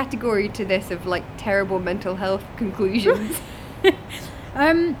add a wasn't- category to this of like terrible mental health conclusions.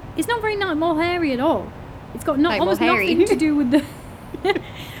 It's not very Nightmare hairy at all. It's got Nightmare almost hairy. nothing to do with the.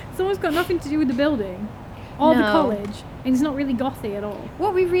 It's almost got nothing to do with the building or the No. college, and it's not really gothy at all.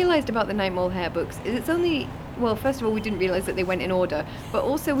 What we realised about the Night Mole Hair books is it's only, well, first of all, we didn't realise that they went in order, but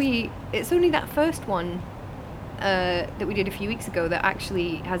also it's only that first one that we did a few weeks ago that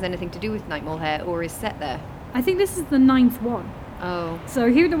actually has anything to do with Night Mole Hair or is set there. I think this is the 9th one. Oh.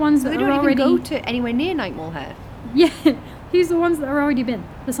 So here are the ones So that they are don't already. even go to anywhere near Night Mole Hair. Yeah, here's the ones that are already been: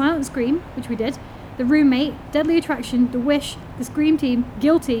 The Silent Scream, which we did, The Roommate, Deadly Attraction, The Wish, The Scream Team,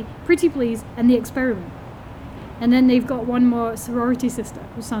 Guilty, Pretty Please, and The Experiment. And then they've got one more, Sorority Sister,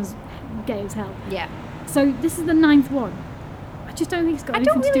 which sounds gay as hell. Yeah. So this is the 9th one. I just don't think it's got I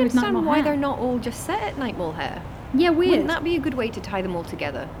anything don't to do really with Night understand Mole why Hair. they're not all just set at Night Mole Hair. Yeah, weird. Wouldn't that be a good way to tie them all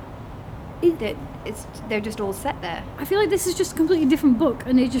together? They're just all set there. I feel like this is just a completely different book,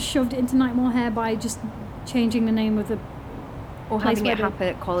 and they just shoved it into Night Mole Hair by just changing the name of the. Or Place having where it they- happen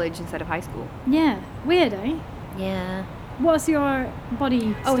at college instead of high school. Yeah, weird, eh? Yeah. What's your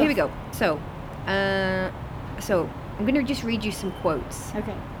body? Oh, here we stuff? go. So I'm going to just read you some quotes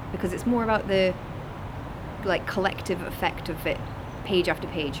Okay. because it's more about the like collective effect of it, page after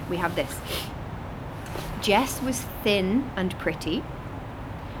page. We have this. Jess was thin and pretty.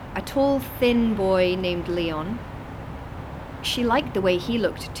 A tall, thin boy named Leon. She liked the way he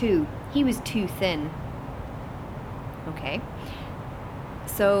looked too. He was too thin. Okay.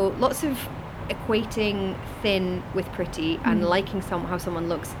 So lots of equating thin with pretty and liking how someone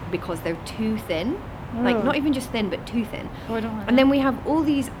looks because they're too thin. Like Oh. not even just thin, but too thin. Oh, I don't like And that. then we have all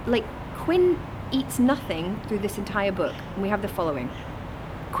these, like, Quinn eats nothing through this entire book. And we have the following.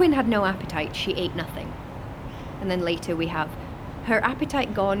 Quinn had no appetite, she ate nothing. And then later we have, her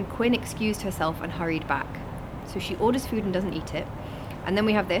appetite gone, Quinn excused herself and hurried back. So she orders food and doesn't eat it. And then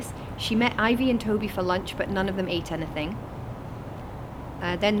we have this, she met Ivy and Toby for lunch, but none of them ate anything.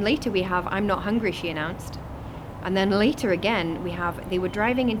 Then later we have, I'm not hungry, she announced. And then later again, we have, they were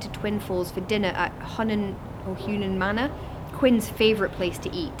driving into Twin Falls for dinner at Hunan Manor, Quinn's favourite place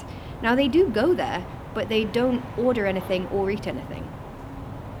to eat. Now they do go there, but they don't order anything or eat anything.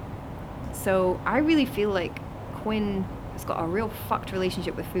 So I really feel like Quinn has got a real fucked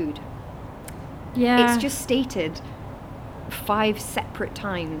relationship with food. Yeah. It's just stated 5 separate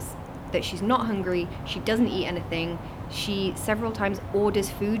times that she's not hungry, she doesn't eat anything, she several times orders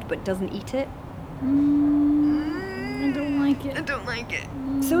food but doesn't eat it. I don't like it. don't like it.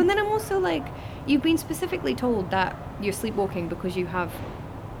 So, and then I'm also like, you've been specifically told that you're sleepwalking because you have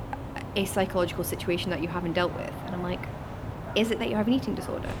a psychological situation that you haven't dealt with. And I'm like, is it that you have an eating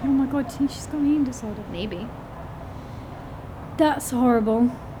disorder? Oh my god, she's got an eating disorder. Maybe. That's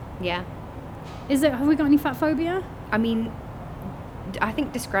horrible. Yeah. Is it? Have we got any fat phobia? I mean, I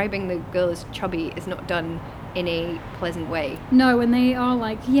think describing the girl as chubby is not done in a pleasant way. No, and they are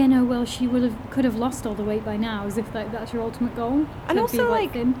like, yeah, no, well, she could have lost all the weight by now, as if that's your ultimate goal. And to also, be,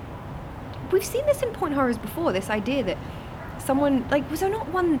 like, thin. We've seen this in point horrors before, this idea that someone, like, was there not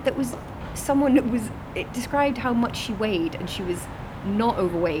one that was someone that was, it described how much she weighed and she was not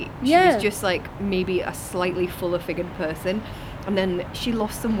overweight. She Yeah. was just like maybe a slightly fuller figured person. And then she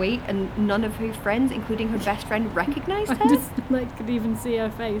lost some weight and none of her friends, including her best friend, recognized I her. just like could even see her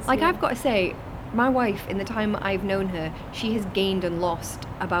face. Like, yeah. I've got to say, my wife, in the time I've known her, she has gained and lost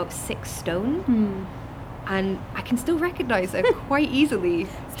about 6 stone. And I can still recognise her quite easily.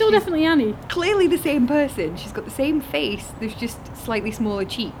 Still She's definitely Annie. clearly the same person. She's got the same face, there's just slightly smaller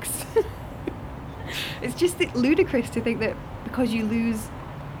cheeks. It's just ludicrous to think that because you lose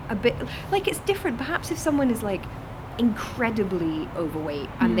a bit, like, it's different. Perhaps if someone is like incredibly overweight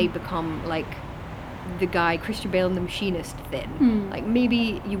and they become like the guy Christian Bale in The Machinist thin, like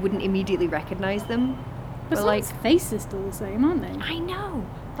maybe you wouldn't immediately recognise them. But like, someone's face is still the same, aren't they? I know,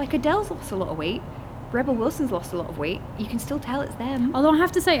 like Adele's lost a lot of weight. Rebel Wilson's lost a lot of weight. You can still tell it's them. Although I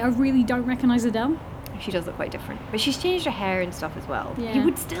have to say, I really don't recognise Adele. She does look quite different, but she's changed her hair and stuff as well. Yeah. You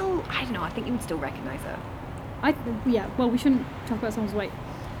would still, I don't know, I think you would still recognise her. Yeah, well, we shouldn't talk about someone's weight.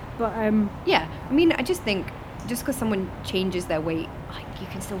 But, Yeah, I mean, I just think just because someone changes their weight, like, you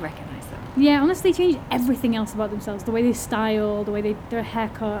can still recognise them. yeah, unless they change everything else about themselves, the way they style, the way their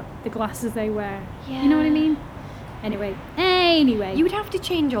haircut, the glasses they wear. You know what I Yeah. mean? Anyway. You would have to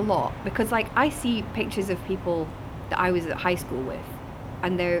change a lot because, like, I see pictures of people that I was at high school with,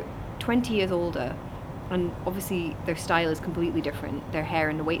 and they're 20 years older, and obviously their style is completely different, their hair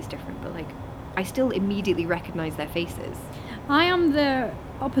and the weight's different, but, like, I still immediately recognise their faces. I am the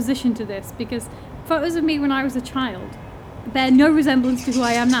opposition to this because photos of me when I was a child bear no resemblance to who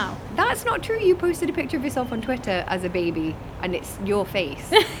I am now. That's not true. You posted a picture of yourself on Twitter as a baby, and it's your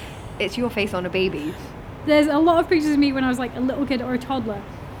face. It's your face on a baby. There's a lot of pictures of me when I was like a little kid or a toddler,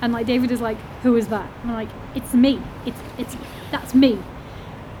 and like David is like, who is that? And I'm like, it's me. That's me.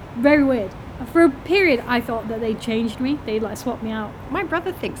 Very weird. For a period, I thought that they changed me. They'd like swap me out. My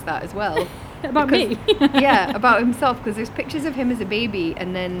brother thinks that as well. About me. Yeah, about himself, because there's pictures of him as a baby,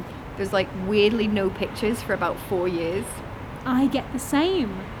 and then there's like weirdly no pictures for about 4 years. I get the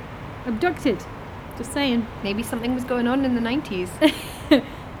same. Abducted. Just saying. Maybe something was going on in the 90s.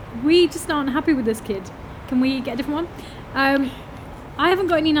 We just aren't happy with this kid. Can we get a different one? I haven't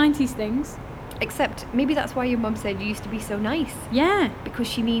got any 90s things. Except maybe that's why your mum said you used to be so nice. Yeah. Because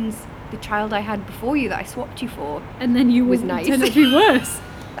she means the child I had before you that I swapped you for. And then you was nice. Turned out to be worse.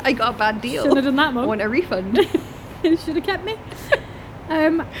 I got a bad deal. Shouldn't have done that, Mum. Want a refund. Should have kept me.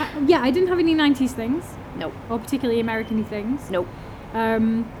 Yeah, I didn't have any 90s things. Nope. Or particularly American-y things. Nope.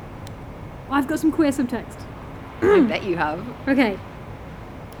 I've got some queer subtext. I bet you have. Okay.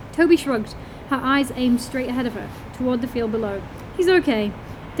 Toby shrugged, her eyes aimed straight ahead of her, toward the field below. He's okay.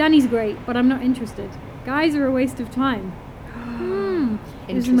 Danny's great, but I'm not interested. Guys are a waste of time.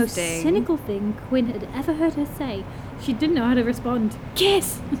 It was the most cynical thing Quinn had ever heard her say. She didn't know how to respond.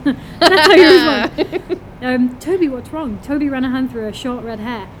 Kiss! That's how you respond. Toby, what's wrong? Toby ran a hand through her short red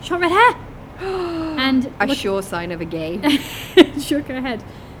hair. Short red hair! And a sure sign of a gay. Shook her head.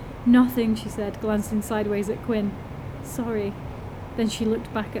 Nothing, she said, glancing sideways at Quinn. Sorry. Then she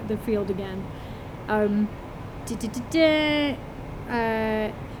looked back at the field again.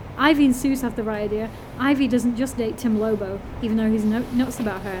 Ivy and Suze have the right idea. Ivy doesn't just date Tim Lobo, even though he's nuts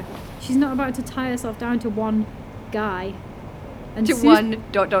about her. She's not about to tie herself down to one guy. And to Suze one ...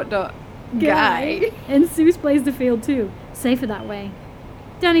 guy. And Suze plays the field too. Safer that way.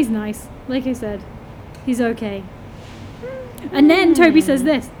 Danny's nice. Like I said, he's okay. And then Toby says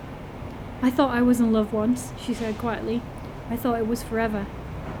this. I thought I was in love once, she said quietly. I thought it was forever.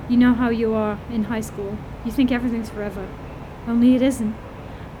 You know how you are in high school. You think everything's forever. Only it isn't.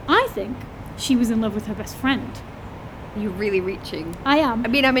 I think she was in love with her best friend. You're really reaching. I am. I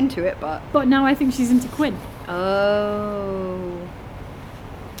mean, I'm into it, but... But now I think she's into Quinn. Oh.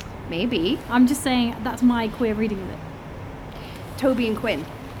 Maybe. I'm just saying that's my queer reading of it. Toby and Quinn.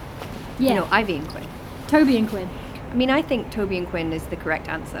 Yeah. No, Ivy and Quinn. Toby and Quinn. I mean, I think Toby and Quinn is the correct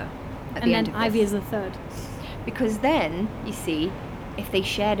answer at the end of this. And then Ivy is the third. Because then, you see, if they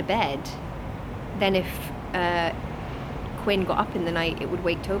shared a bed, then if Quinn got up in the night, it would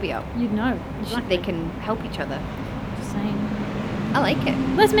wake Toby up. You'd know. Exactly. They can help each other. Just saying. I like it.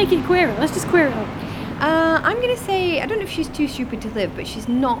 Let's make it queerer. Let's just queer it up. I'm going to say, I don't know if she's too stupid to live, but she's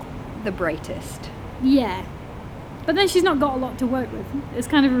not the brightest. Yeah. But then she's not got a lot to work with. It's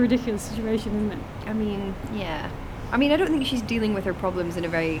kind of a ridiculous situation, isn't it? I mean, yeah. I mean, I don't think she's dealing with her problems in a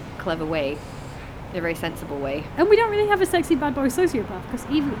very clever way. In a very sensible way. And we don't really have a sexy bad boy sociopath, because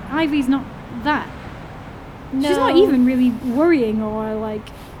Ivy's not that. No. She's not even really worrying or, like,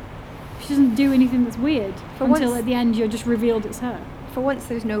 she doesn't do anything that's weird. Until at the end you're just revealed it's her. For once,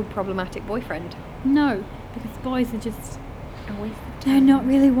 there's no problematic boyfriend. No, because boys are just... a waste of time. They're not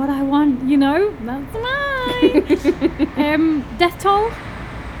really what I want, you know? That's mine! Death toll?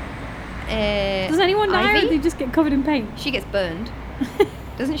 Does anyone die or they just get covered in paint? She gets burned.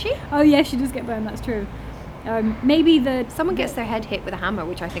 Doesn't she? Oh yeah, she does get burned, that's true. Maybe someone gets their head hit with a hammer,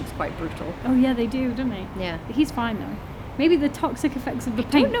 which I think is quite brutal. Oh yeah, they do, don't they? Yeah. He's fine though. Maybe the toxic effects of the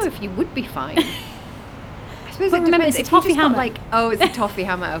paint. I don't know if you would be fine. I suppose but it remember, depends. it's If a you toffee just got hammer. it's a toffee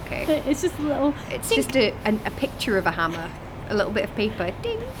hammer, okay. It's just a little... It's ding. just a picture of a hammer. A little bit of paper.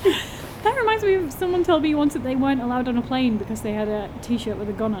 Ding. That reminds me of someone told me once that they weren't allowed on a plane because they had a t-shirt with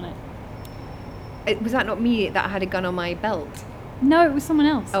a gun on it. Was that not me that had a gun on my belt? No, it was someone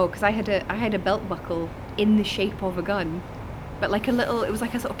else. Oh, because I had a belt buckle in the shape of a gun, but like it was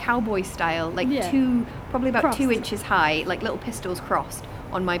like a sort of cowboy style, like probably about crossed. 2 inches high, like little pistols crossed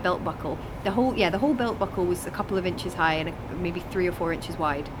on my belt buckle. The whole belt buckle was a couple of inches high and maybe 3 or 4 inches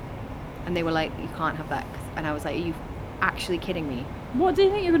wide, and they were like, you can't have that, and I was like, are you actually kidding me? What do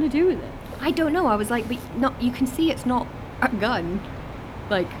you think you're going to do with it? I don't know. I was like, but you can see it's not a gun.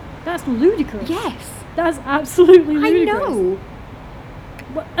 Like, that's ludicrous. Yes, that's absolutely ludicrous. I know.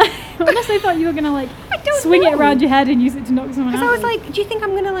 Unless they thought you were going to like don't swing know. it around your head and use it to knock someone out. Because I was like, do you think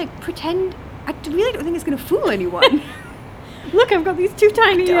I'm going to like pretend? I really don't think it's going to fool anyone. Look, I've got these two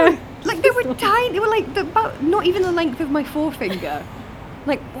tiny... like, they were tiny. They were like about not even the length of my forefinger.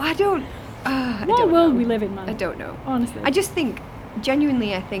 Like, well, I don't... what world we live in, man? I don't know. Honestly. I just think,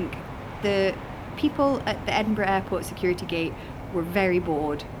 genuinely, I think the people at the Edinburgh Airport security gate were very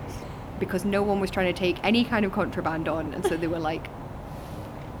bored because no one was trying to take any kind of contraband on, and so they were like,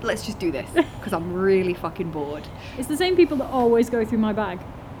 let's just do this because I'm really fucking bored. It's the same people that always go through my bag.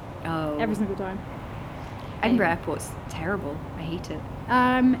 Oh. Every single time. Edinburgh Airport's terrible. I hate it.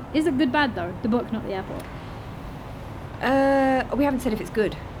 Is it good bad though? The book, not the airport. We haven't said if it's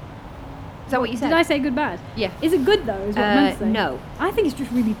good. Is that what you said? Did I say good bad? Yeah. Is it good though? Is what I meant to say. No. I think it's just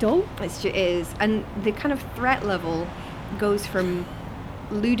really dull. It is. And the kind of threat level goes from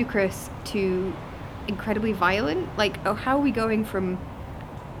ludicrous to incredibly violent. Like, how are we going from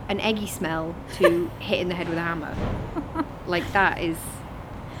an eggy smell to hitting the head with a hammer? Like, that is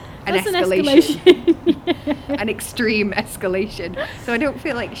an escalation. An extreme escalation. So I don't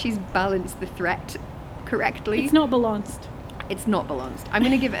feel like she's balanced the threat correctly. It's not balanced. It's not balanced. I'm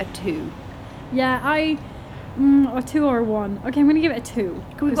going to give it a 2. Yeah, a 2 or a 1. Okay, I'm going to give it a 2.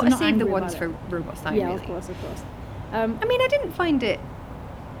 We've got to save the ones for Robot Stein, yeah, really. of course. I mean, I didn't find it,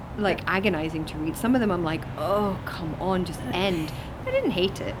 like, agonising to read. Some of them I'm like, oh, come on, just end. I didn't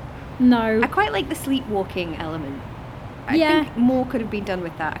hate it. No. I quite like the sleepwalking element. I think more could have been done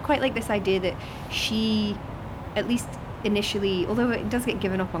with that. I quite like this idea that she, at least initially, although it does get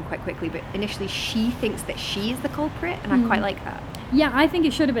given up on quite quickly, but initially she thinks that she is the culprit, and I quite like that. Yeah, I think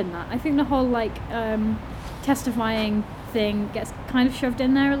it should have been that. I think the whole, like, testifying thing gets kind of shoved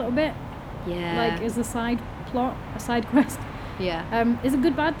in there a little bit. Yeah. Like, as a side plot, a side quest. Yeah. Is it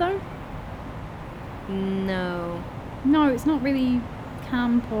good bad, though? No. No, it's not really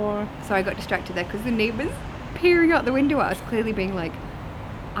camp or... So I got distracted there because the neighbours peering out the window at us, clearly being like,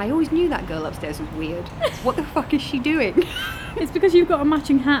 I always knew that girl upstairs was weird. What the fuck is she doing? It's because you've got a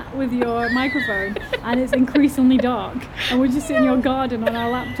matching hat with your microphone and it's increasingly dark and we're just sitting in your garden on our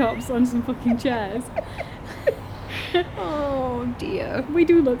laptops on some fucking chairs. Oh dear. We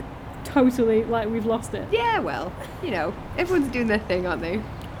do look totally like we've lost it. Yeah, well, you know, everyone's doing their thing, aren't they?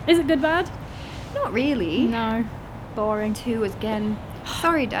 Is it good bad? Not really. No. Boring. 2 again.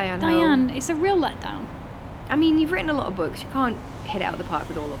 Sorry, Diane. Diane, it's a real letdown. I mean, you've written a lot of books. You can't hit it out of the park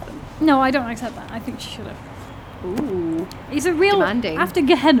with all of them. No, I don't accept that. I think she should have. Ooh. It's a real... Demanding. After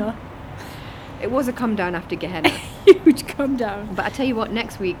Gehenna. It was a come down after Gehenna. Huge come down. But I tell you what,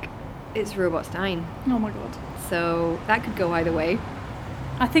 next week, it's Robot Stein. Oh my god. So that could go either way.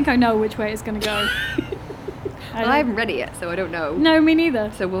 I think I know which way it's going to go. Well, I haven't read it yet, so I don't know. No, me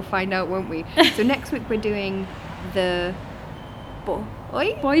neither. So we'll find out, won't we? So next week we're doing the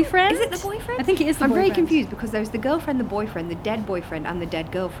boyfriend? Is it the boyfriend? I think it is the I'm boyfriend. very confused because there's the girlfriend, the boyfriend, the dead boyfriend, and the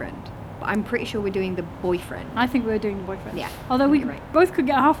dead girlfriend. But I'm pretty sure we're doing the boyfriend. I think we're doing the boyfriend. Yeah. Although we you're right. both could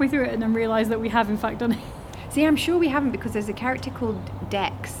get halfway through it and then realise that we have in fact done it. See, I'm sure we haven't because there's a character called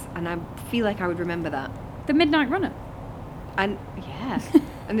Dex, and I feel like I would remember that. The Midnight Runner. And yeah.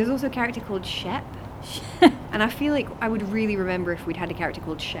 And there's also a character called Shep. And I feel like I would really remember if we'd had a character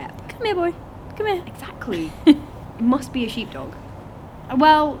called Shep. Come here, boy. Come here. Exactly. It must be a sheepdog.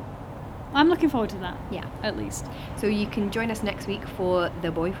 Well, I'm looking forward to that. Yeah. At least. So you can join us next week for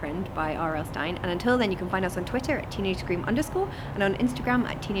The Boyfriend by R.L. Stein. And until then, you can find us on Twitter at @TeenageScream_ and on Instagram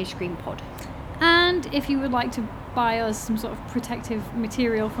at TeenageScreamPod. And if you would like to buy us some sort of protective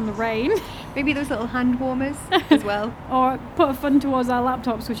material from the rain, maybe those little hand warmers as well, or put a fund towards our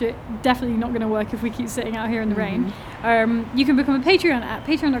laptops, which are definitely not going to work if we keep sitting out here in the rain, you can become a Patreon at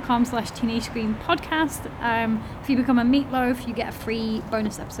patreon.com/TeenageScreamPodcast. If you become a meatloaf, you get a free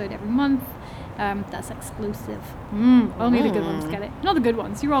bonus episode every month. That's exclusive. Only the good ones get it. Not the good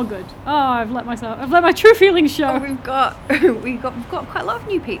ones. You're all good. Oh, I've let my true feelings show. Oh, we've got quite a lot of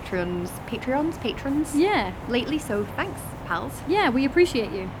new patrons. Yeah. Lately, so thanks, pals. Yeah, we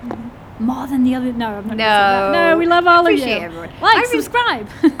appreciate you. More than the other. No, I'm not. No, no, we love all of you. Appreciate everyone. Like, subscribe.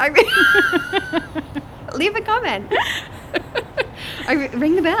 Leave a comment.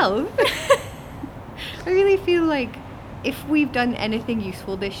 Ring the bell. I really feel like if we've done anything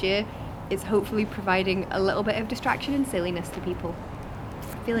useful this year, it's hopefully providing a little bit of distraction and silliness to people. I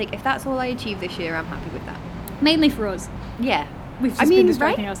feel like if that's all I achieve this year, I'm happy with that. Mainly for us. Yeah. We've just been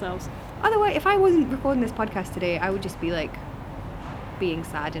distracting ourselves. Otherwise, if I wasn't recording this podcast today, I would just be like being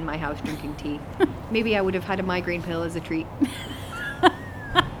sad in my house drinking tea. Maybe I would have had a migraine pill as a treat.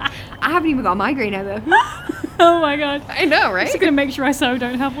 I haven't even got a migraine either. Oh my god. I know, right? I'm just going to make sure I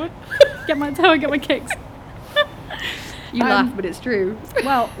don't have one. Get my kicks. You laugh, but it's true.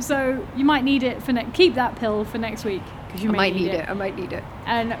 Well, so you might need it for keep that pill for next week because you might need it. I might need it.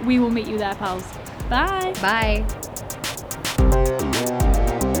 And we will meet you there, pals. Bye. Bye.